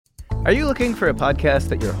Are you looking for a podcast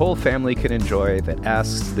that your whole family can enjoy that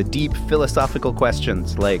asks the deep philosophical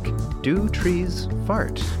questions like, do trees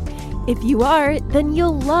fart? If you are, then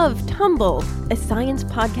you'll love Tumble, a science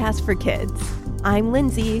podcast for kids. I'm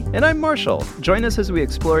Lindsay. And I'm Marshall. Join us as we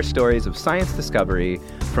explore stories of science discovery,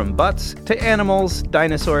 from butts to animals,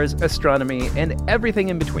 dinosaurs, astronomy, and everything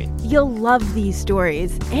in between. You'll love these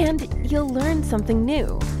stories, and you'll learn something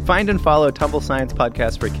new. Find and follow Tumble Science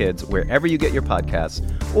Podcast for Kids wherever you get your podcasts,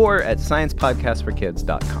 or at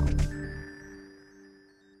sciencepodcastforkids.com.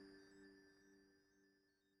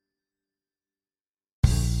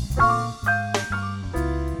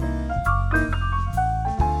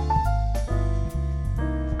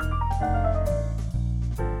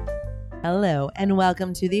 Hello, and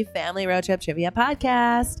welcome to the Family Road Trip Trivia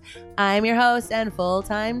Podcast. I'm your host and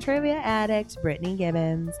full-time trivia addict, Brittany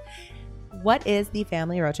Gibbons. What is the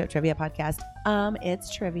Family Road Trip Trivia Podcast?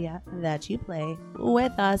 It's trivia that you play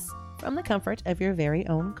with us from the comfort of your very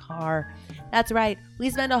own car. That's right. We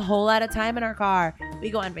spend a whole lot of time in our car.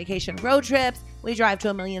 We go on vacation road trips. We drive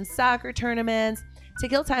to a million soccer tournaments. To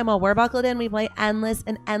kill time while we're buckled in, we play endless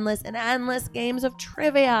games of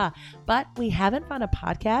trivia. But we haven't found a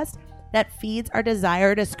podcast that feeds our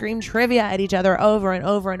desire to scream trivia at each other over and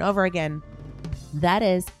over and over again. That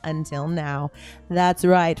is until now. That's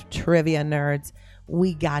right, trivia nerds.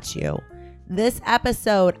 We got you. This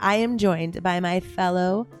episode, I am joined by my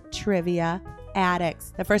fellow trivia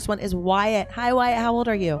addicts. The first one is Wyatt. Hi, Wyatt. How old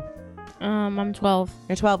are you? I'm 12.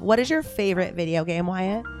 You're 12. What is your favorite video game,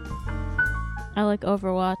 Wyatt? I like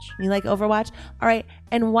Overwatch. You like Overwatch? All right.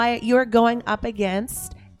 And Wyatt, you're going up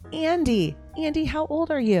against Andy. Andy, how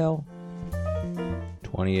old are you?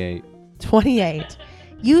 28. 28.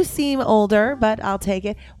 You seem older, but I'll take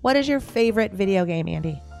it. What is your favorite video game,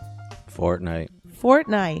 Andy? Fortnite.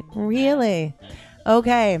 Fortnite. Really?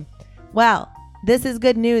 Okay. Well, this is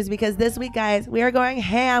good news because this week, guys, we are going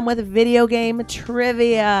ham with video game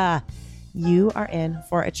trivia. You are in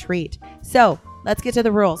for a treat. So let's get to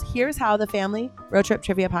the rules. Here's how the Family Road Trip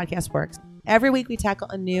Trivia Podcast works. Every week, we tackle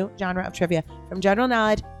a new genre of trivia, from general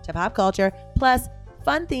knowledge to pop culture, plus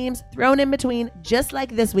fun themes thrown in between, just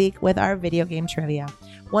like this week with our video game trivia.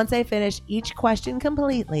 Once I finish each question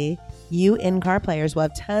completely, you in-car players will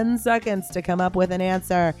have 10 seconds to come up with an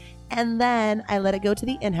answer. And then I let it go to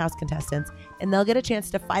the in-house contestants, and they'll get a chance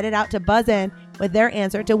to fight it out to buzz in with their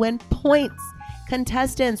answer to win points.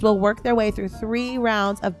 Contestants will work their way through 3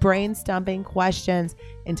 rounds of brain-stumping questions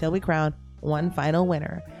until we crown one final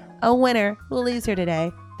winner. A winner who leaves here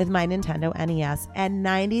today with my Nintendo NES and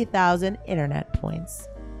 90,000 internet points.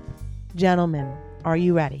 Gentlemen, are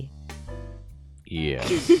you ready? Yeah.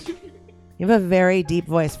 You have a very deep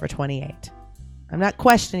voice for 28. I'm not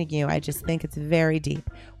questioning you. I just think it's very deep.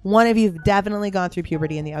 One of you have definitely gone through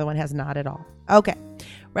puberty and the other one has not at all. Okay.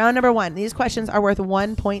 Round number 1. These questions are worth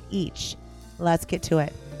 1 point each. Let's get to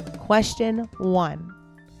it. Question 1.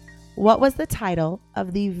 What was the title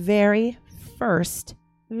of the very first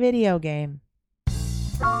video game?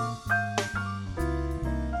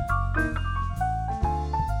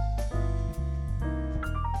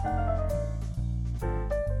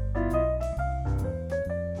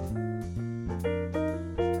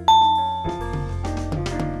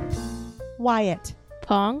 Wyatt.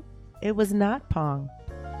 Pong? It was not Pong.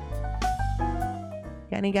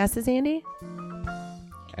 Got any guesses, Andy?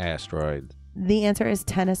 Asteroid. The answer is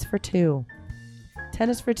Tennis for Two.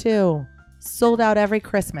 Tennis for Two. Sold out every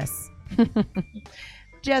Christmas.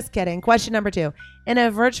 Just kidding. Question number 2. In a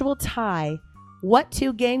virtual tie, what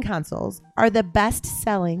 2 game consoles are the best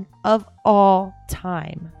selling of all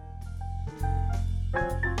time?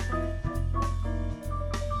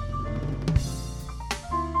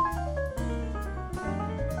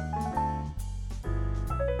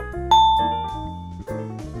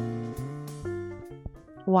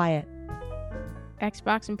 Wyatt.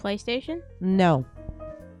 Xbox and PlayStation? No.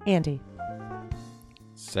 Andy.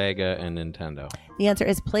 Sega and Nintendo. The answer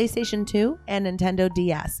is PlayStation 2 and Nintendo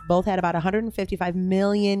DS. Both had about 155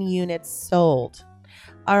 million units sold.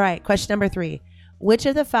 All right, question number 3. Which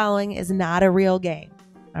of the following is not a real game?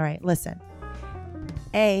 All right, listen.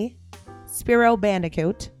 A, Spyro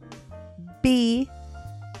Bandicoot. B,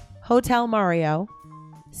 Hotel Mario.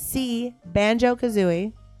 C,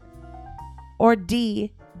 Banjo-Kazooie. Or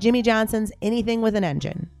D, Jimmy Johnson's Anything with an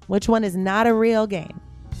Engine. Which one is not a real game?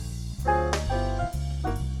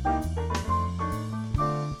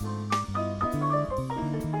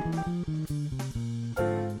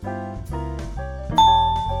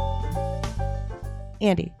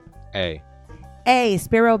 Andy. A. A,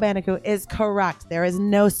 Spyro Bandicoot is correct. There is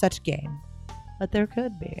no such game, but there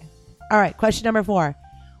could be. All right, question number 4.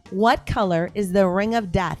 What color is the ring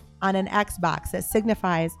of death on an Xbox that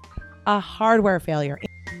signifies a hardware failure?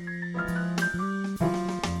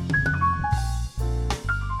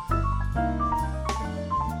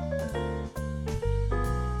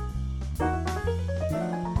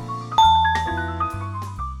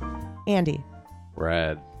 Andy.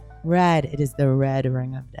 Red. Red. It is the red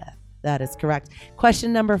ring of death. That is correct.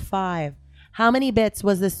 Question number 5. How many bits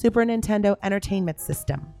was the Super Nintendo Entertainment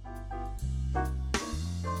System?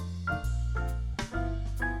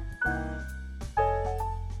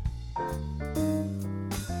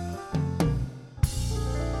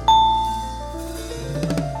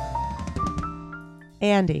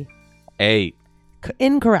 Andy. 8.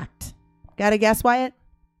 Incorrect. Got a guess, Wyatt?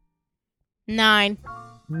 9.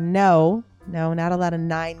 No, not a lot of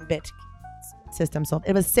 9-bit systems sold.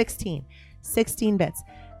 It was 16 bits.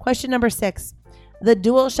 Question number 6. The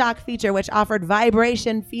DualShock feature, which offered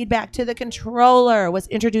vibration feedback to the controller, was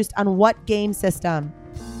introduced on what game system?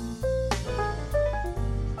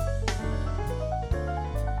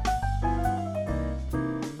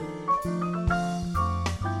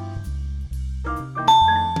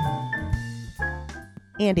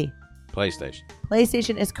 Andy. PlayStation.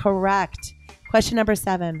 PlayStation is correct. Question number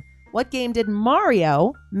 7. What game did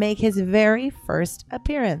Mario make his very first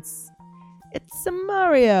appearance? It's a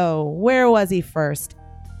Mario. Where was he first?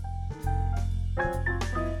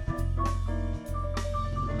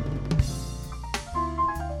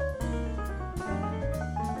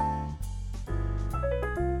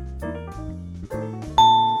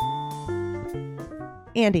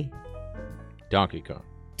 Andy. Donkey Kong.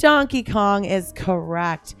 Donkey Kong is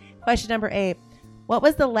correct. Question number 8. What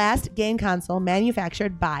was the last game console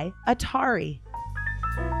manufactured by Atari?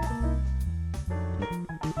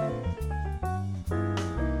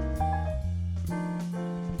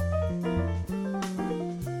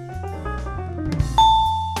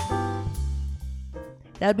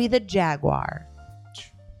 That would be the Jaguar.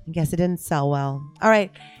 I guess it didn't sell well. All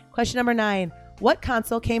right. Question number 9. What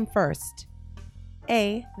console came first?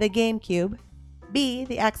 A, the GameCube. B,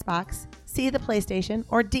 the Xbox. C, the PlayStation.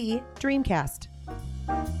 Or D, Dreamcast.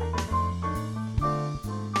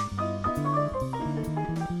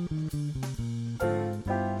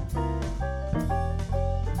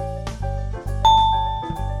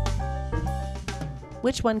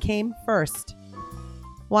 Which one came first?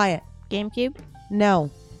 Wyatt. GameCube. No.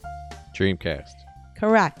 Dreamcast.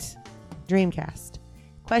 Correct. Dreamcast.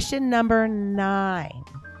 Question number 9.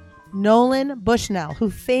 Nolan Bushnell, who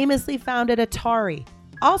famously founded Atari,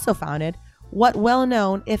 also founded what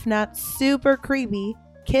well-known, if not super creepy,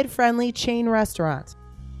 kid-friendly chain restaurant?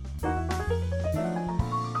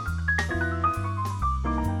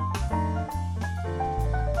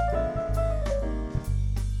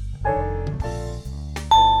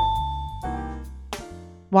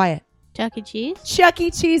 Wyatt. Chuck E. Cheese. Chuck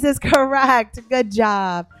E. Cheese is correct. Good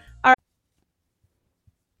job.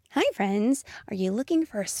 Hi, friends. Are you looking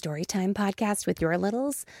for a storytime podcast with your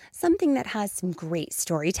littles? Something that has some great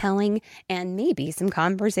storytelling and maybe some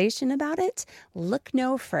conversation about it? Look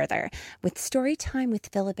no further. With Storytime with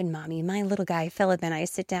Philip and Mommy, my little guy Philip and I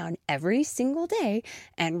sit down every single day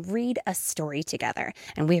and read a story together.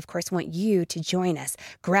 And we, of course, want you to join us.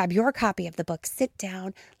 Grab your copy of the book, sit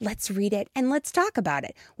down, let's read it, and let's talk about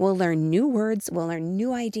it. We'll learn new words, we'll learn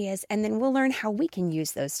new ideas, and then we'll learn how we can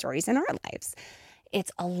use those stories in our lives.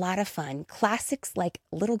 It's a lot of fun. Classics like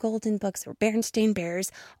Little Golden Books or Berenstain Bears,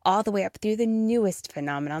 all the way up through the newest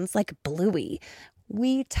phenomenons like Bluey.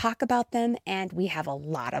 We talk about them and we have a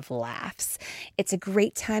lot of laughs. It's a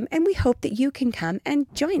great time and we hope that you can come and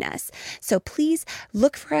join us. So please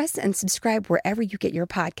look for us and subscribe wherever you get your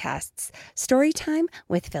podcasts. Storytime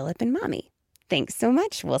with Philip and Mommy. Thanks so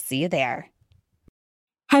much. We'll see you there.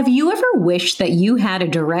 Have you ever wished that you had a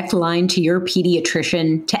direct line to your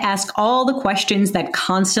pediatrician to ask all the questions that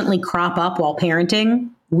constantly crop up while parenting?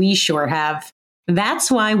 We sure have. That's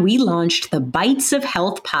why we launched the Bites of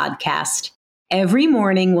Health podcast. Every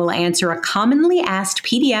morning, we'll answer a commonly asked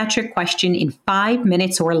pediatric question in 5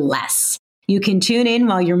 minutes or less. You can tune in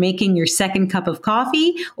while you're making your second cup of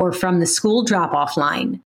coffee or from the school drop-off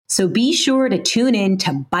line. So be sure to tune in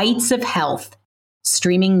to Bites of Health,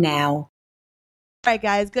 streaming now. All right,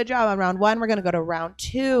 guys, good job on round 1. We're going to go to round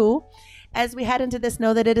 2. As we head into this,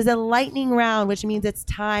 know that it is a lightning round, which means it's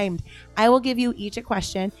timed. I will give you each a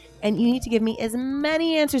question, and you need to give me as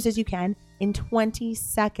many answers as you can in 20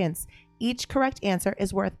 seconds. Each correct answer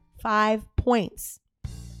is worth 5 points.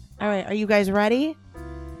 All right, are you guys ready?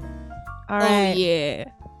 All right. Oh,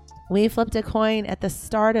 yeah. We flipped a coin at the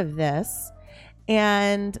start of this,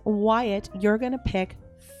 and Wyatt, you're going to pick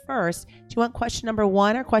first. Do you want question number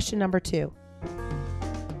 1 or question number 2?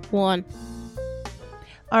 1.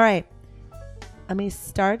 All right. Let me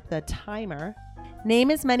start the timer.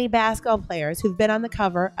 Name as many basketball players who've been on the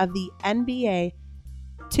cover of the NBA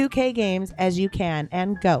 2K games as you can,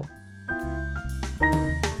 and go.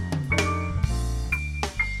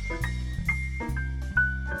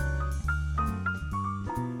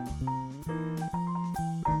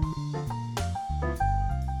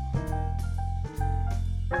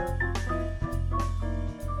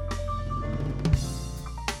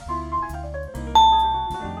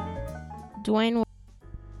 Dwayne,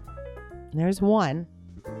 There's one.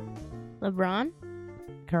 LeBron,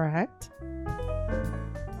 Correct.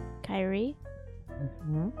 Kyrie,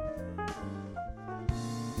 Mhm.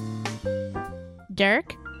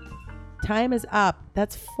 Dirk, Time is up.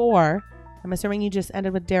 That's 4. I'm assuming you just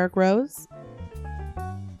ended with Derrick Rose.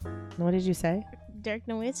 What did you say? Dirk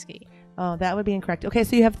Nowitzki. Oh, that would be incorrect. Okay,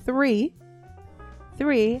 so you have 3.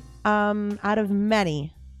 3 out of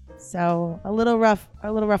many. So a little rough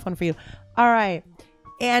one for you. All right.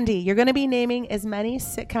 Andy, you're going to be naming as many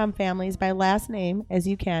sitcom families by last name as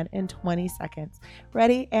you can in 20 seconds.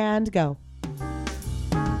 Ready and go.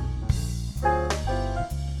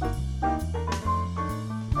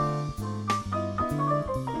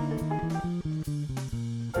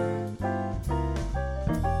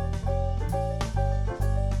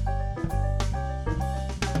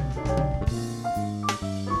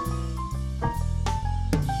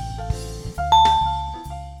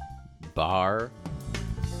 Bar.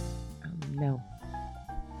 No.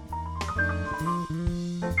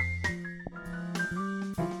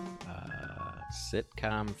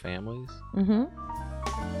 Sitcom families. Mm-hmm.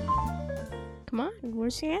 Come on,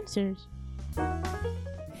 where's the answers?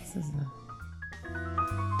 This is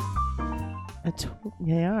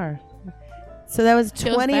they are. So that was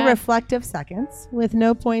Feels 20 bad. reflective seconds with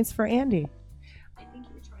no points for Andy. I think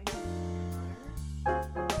you were trying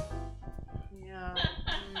to. Yeah.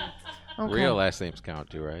 Okay. Real last names count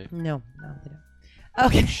too, right? No, they don't.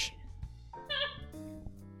 Okay.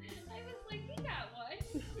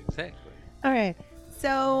 Exactly. All right.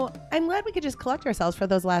 So I'm glad we could just collect ourselves for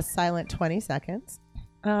those last silent 20 seconds.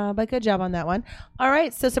 But good job on that one. All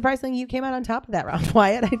right. So surprisingly, you came out on top of that round,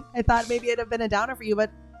 Wyatt. I thought maybe it'd have been a downer for you,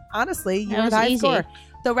 but honestly, you That were was the high easy. score.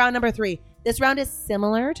 So round number 3. This round is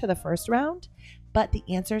similar to the first round, but the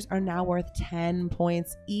answers are now worth 10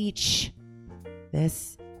 points each.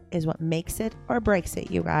 This is what makes it or breaks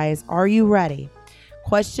it, you guys. Are you ready?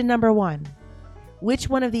 Question number 1. Which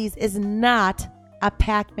one of these is not a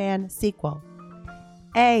Pac-Man sequel?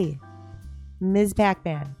 A, Ms.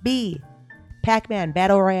 Pac-Man. B, Pac-Man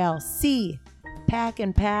Battle Royale. C, Pac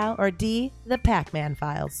and Pal. Or D, The Pac-Man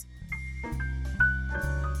Files.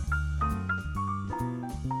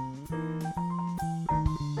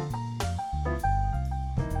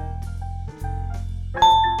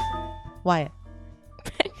 Wyatt.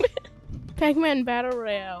 Pac-Man Battle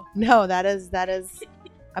Royale. No, that is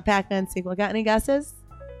a Pac-Man sequel. Got any guesses?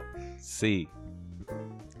 C.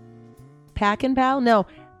 Pac and Pal? No.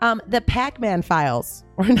 The Pac-Man Files.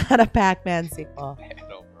 We're not a Pac-Man sequel.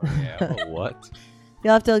 What? You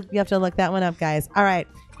have to look that one up, guys. All right.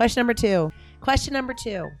 Question number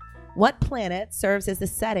 2. What planet serves as the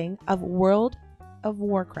setting of World of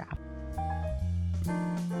Warcraft?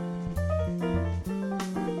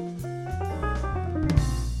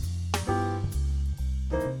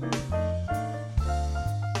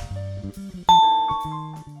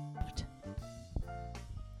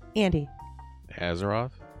 Andy.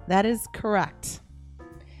 Azeroth. That is correct.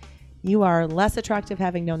 You are less attractive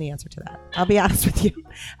having known the answer to that. I'll be honest with you.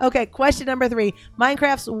 Okay, question number 3.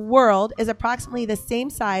 Minecraft's world is approximately the same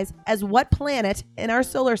size as what planet in our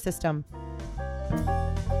solar system?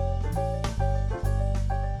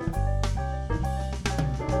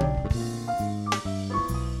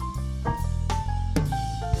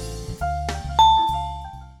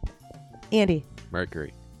 Andy.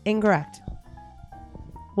 Mercury. Incorrect.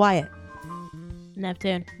 Wyatt.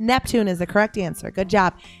 Neptune. Neptune is the correct answer. Good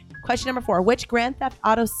job. Question number 4. Which Grand Theft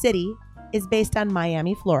Auto city is based on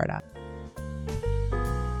Miami, Florida?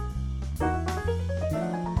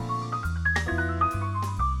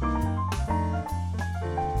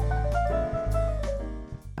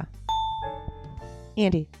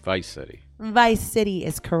 Andy. Vice City. Vice City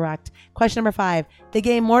is correct. Question number 5. The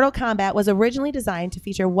game Mortal Kombat was originally designed to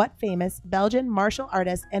feature what famous Belgian martial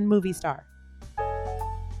artist and movie star?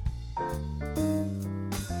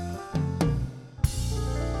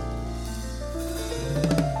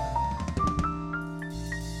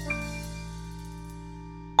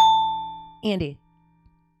 Andy.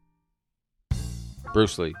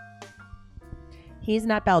 Bruce Lee. He's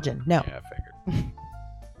not Belgian. No. Yeah, I figured.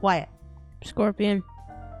 Wyatt. Scorpion.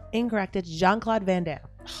 Incorrect. It's Jean-Claude Van Damme.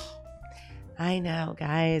 I know,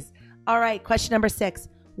 guys. All right, question number 6.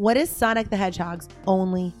 What is Sonic the Hedgehog's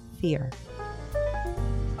only fear?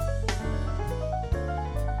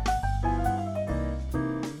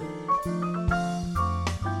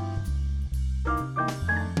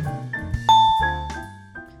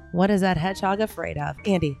 What is that hedgehog afraid of?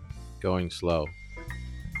 Andy. Going slow.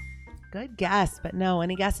 Good guess, but no.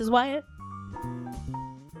 Any guesses, Wyatt?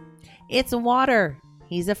 It's water.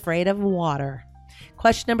 He's afraid of water.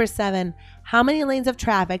 Question number 7. How many lanes of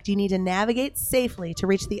traffic do you need to navigate safely to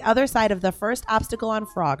reach the other side of the first obstacle on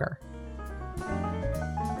Frogger?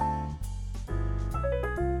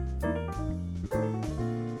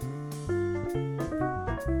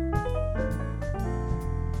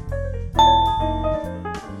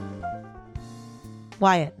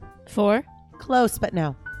 Wyatt. 4. Close, but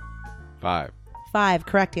no. 5. 5.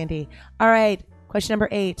 Correct, Andy. All right. Question number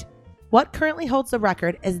 8. What currently holds the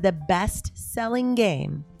record as the best-selling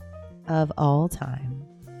game of all time?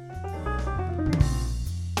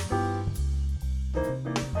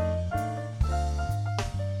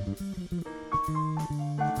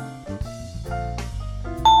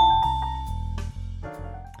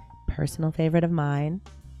 Personal favorite of mine.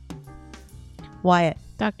 Wyatt.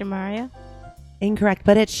 Dr. Mario. Incorrect,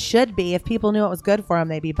 but it should be. If people knew it was good for them,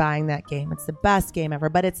 they'd be buying that game. It's the best game ever,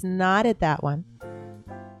 but it's not at that one.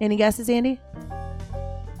 Any guesses, Andy?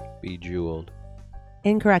 Bejeweled.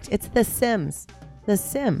 Incorrect. It's The Sims. The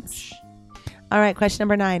Sims. All right, question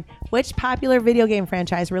number 9. Which popular video game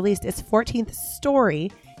franchise released its 14th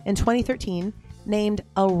story in 2013 named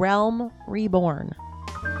A Realm Reborn?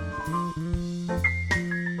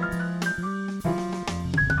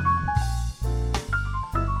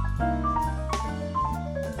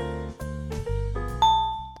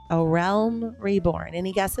 A Realm Reborn.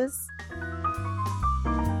 Any guesses?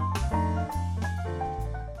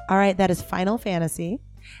 All right, that is Final Fantasy.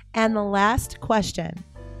 And the last question.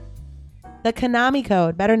 The Konami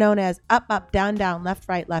code, better known as up, up, down, down, left,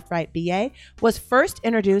 right, BA, was first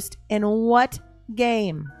introduced in what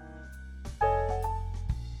game?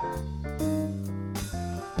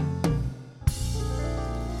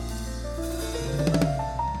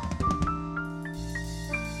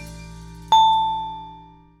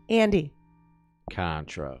 Andy.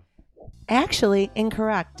 Contra. Actually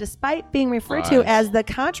incorrect. Despite being referred to as the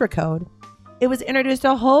Contra code, it was introduced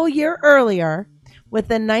a whole year earlier with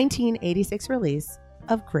the 1986 release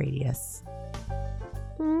of Gradius.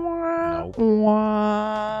 Nope.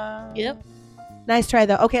 Yep. Nice try,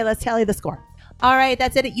 though. Okay, let's tally the score. All right,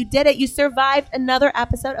 that's it. You did it. You survived another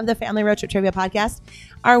episode of the Family Road Trip Trivia Podcast.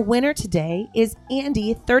 Our winner today is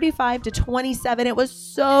Andy, 35-27. It was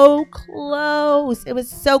so close. It was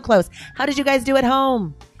so close. How did you guys do at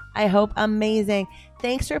home? I hope amazing.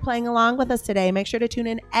 Thanks for playing along with us today. Make sure to tune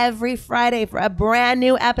in every Friday for a brand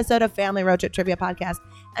new episode of Family Road Trip Trivia Podcast.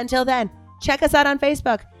 Until then, check us out on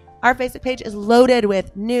Facebook. Our Facebook page is loaded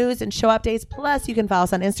with news and show updates. Plus, you can follow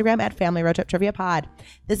us on Instagram at Family Road Trip Trivia Pod.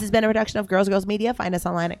 This has been a production of Girls Girls Media. Find us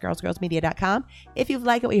online at girlsgirlsmedia.com. If you've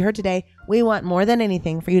liked what you heard today, we want more than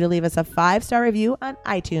anything for you to leave us a 5-star review on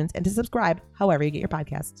iTunes and to subscribe however you get your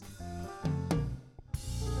podcasts.